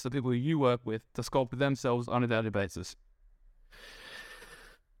athletes, the people you work with, to sculpt themselves on a daily basis?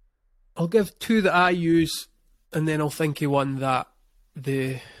 I'll give 2 that I use, and then I'll think of one that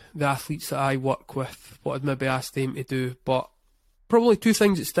the athletes that I work with, what I'd maybe ask them to do. But probably 2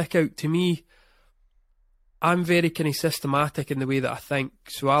 things that stick out to me. I'm very kind of systematic in the way that I think,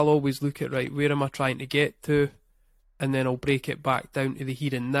 so I'll always look at, right, where am I trying to get to, and then I'll break it back down to the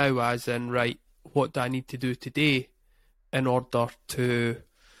here and now, as in, right, what do I need to do today in order to,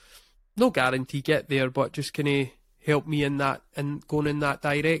 no guarantee get there, but just kind of help me in that and going in that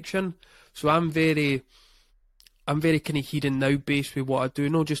direction. So I'm very kind of here and now based with what I do,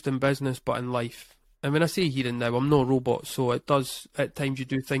 not just in business but in life. And when I say here and now, I'm no robot, so it does at times you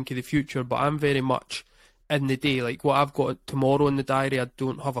do think of the future, but I'm very much in the day. Like what I've got tomorrow in the diary, I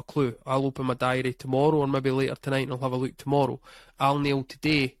don't have a clue. I'll open my diary tomorrow, or maybe later tonight, and I'll have a look tomorrow. I'll nail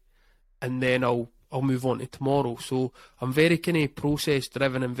today, and then I'll move on to tomorrow. So I'm very kind of process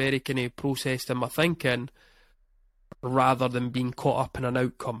driven and very kind of processed in my thinking, rather than being caught up in an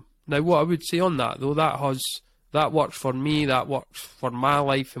outcome. Now, what I would say on that, though, that works for me, that works for my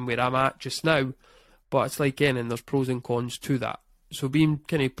life and where I'm at just now, but it's like anything, there's pros and cons to that. So being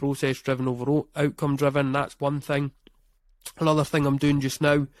kind of process driven over outcome driven, that's one thing. Another thing I'm doing just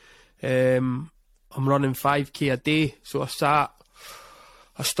now, I'm running 5k a day. So I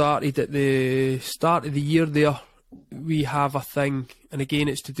started at the start of the year there. We have a thing, and again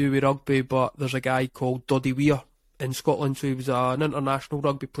it's to do with rugby, but there's a guy called Doddy Weir in Scotland. So he was an international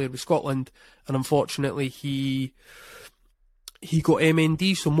rugby player with Scotland, and unfortunately he got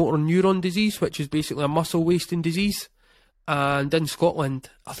MND, so motor neuron disease, which is basically a muscle wasting disease. And in Scotland,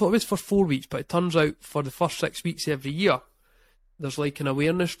 I thought it was for 4 weeks, but it turns out for the first 6 weeks every year, there's like an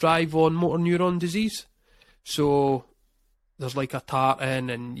awareness drive on motor neuron disease. So there's like a tartan,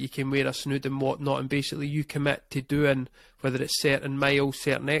 and you can wear a snood and whatnot, and basically you commit to doing, whether it's certain miles,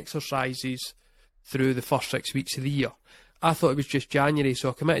 certain exercises, through the first 6 weeks of the year. I thought it was just January, so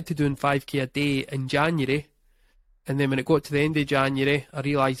I committed to doing 5k a day in January. And then when it got to the end of January, I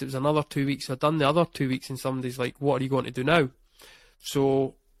realised it was another 2 weeks. I'd done the other 2 weeks, and somebody's like, what are you going to do now?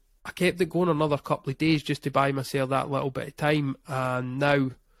 So I kept it going another couple of days just to buy myself that little bit of time. And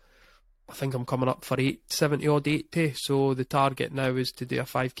now I think I'm coming up for 70 odd 80. So the target now is to do a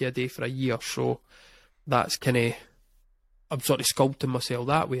 5k a day for a year. So that's kind of, I'm sort of sculpting myself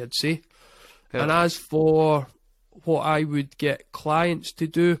that way, I'd say. Yeah. And as for what I would get clients to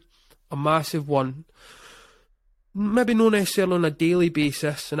do, a massive one, maybe not necessarily on a daily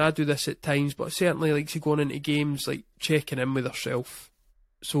basis, and I do this at times, but certainly like going into games, like checking in with yourself.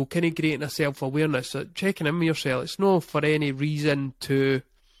 So kind of creating a self-awareness, checking in with yourself. It's not for any reason to...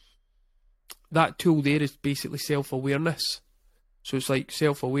 That tool there is basically self-awareness. So it's like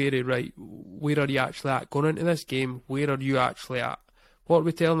self-aware, right, where are you actually at going into this game? Where are you actually at? What are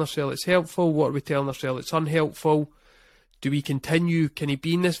we telling ourselves it's helpful? What are we telling ourselves it's unhelpful? Do we continue, can you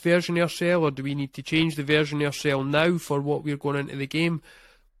be in this version of yourself, or do we need to change the version of yourself now for what we're going into the game?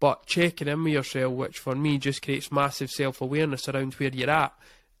 But checking in with yourself, which for me just creates massive self-awareness around where you're at,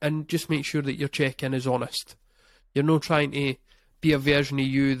 and just make sure that your check-in is honest. You're not trying to be a version of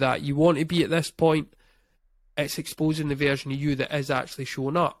you that you want to be at this point. It's exposing the version of you that is actually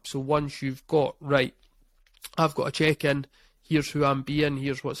showing up. So once you've got, right, I've got a check-in, here's who I'm being,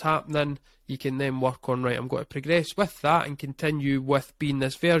 here's what's happening, you can then work on, right, I'm going to progress with that and continue with being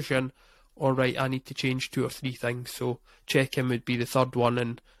this version, or right, I need to change 2 or 3 things. So check-in would be the third one,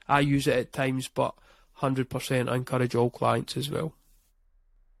 and I use it at times, but 100% I encourage all clients as well.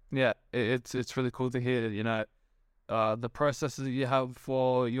 Yeah, it's really cool to hear, you know, the processes that you have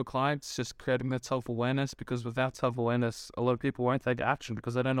for your clients, just creating that self-awareness, because without self-awareness, a lot of people won't take action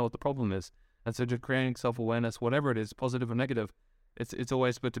because they don't know what the problem is. And so just creating self-awareness, whatever it is, positive or negative, it's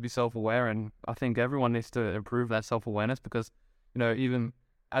always good to be self-aware. And I think everyone needs to improve that self-awareness because, you know, even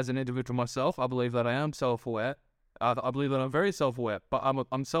as an individual myself, I believe that I am self-aware. I believe that I'm very self-aware, but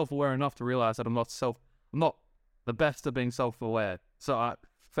I'm self-aware enough to realize that I'm not the best at being self-aware. So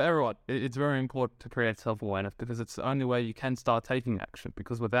for everyone, it's very important to create self-awareness because it's the only way you can start taking action.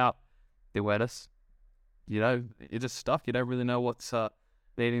 Because without the awareness, you know, you're just stuck. You don't really know what's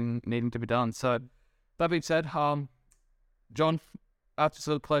needing to be done. So that being said, John,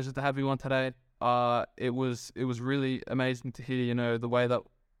 absolute pleasure to have you on today. It was really amazing to hear, you know, the way that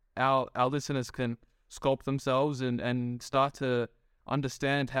our listeners can sculpt themselves and start to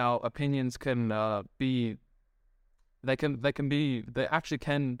understand how opinions can be. They actually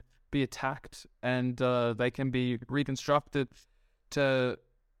can be attacked, and they can be reconstructed to,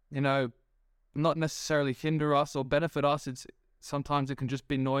 you know, not necessarily hinder us or benefit us. Sometimes it can just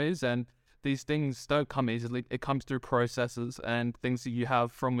be noise, and these things don't come easily. It comes through processes and things that you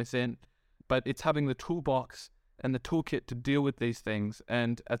have from within, but it's having the toolbox and the toolkit to deal with these things.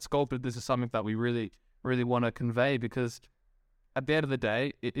 And at Sculpted, this is something that we really, really want to convey, because at the end of the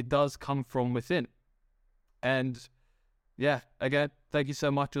day, it does come from within. And yeah, again, thank you so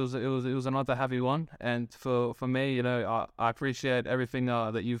much. It was an honor to have you on, and for me, you know, I appreciate everything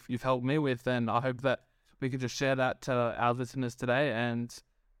that you've helped me with, and I hope that we could just share that to our listeners today. And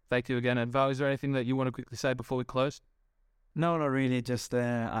thank you again. And Val, is there anything that you want to quickly say before we close? No, not really. Just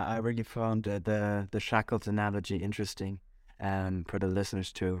I really found the shackles analogy interesting, for the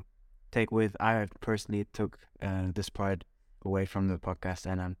listeners to take with. I personally took this part away from the podcast,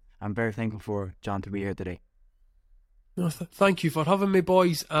 and I'm very thankful for John to be here today. No, thank you for having me,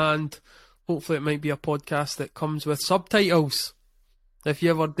 boys, and hopefully it might be a podcast that comes with subtitles. If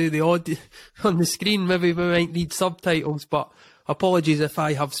you ever do the audio on the screen, maybe we might need subtitles, but apologies if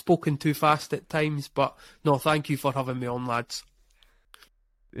I have spoken too fast at times, but no, thank you for having me on, lads.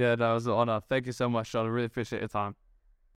 Yeah, that was an honor. Thank you so much, John. I really appreciate your time.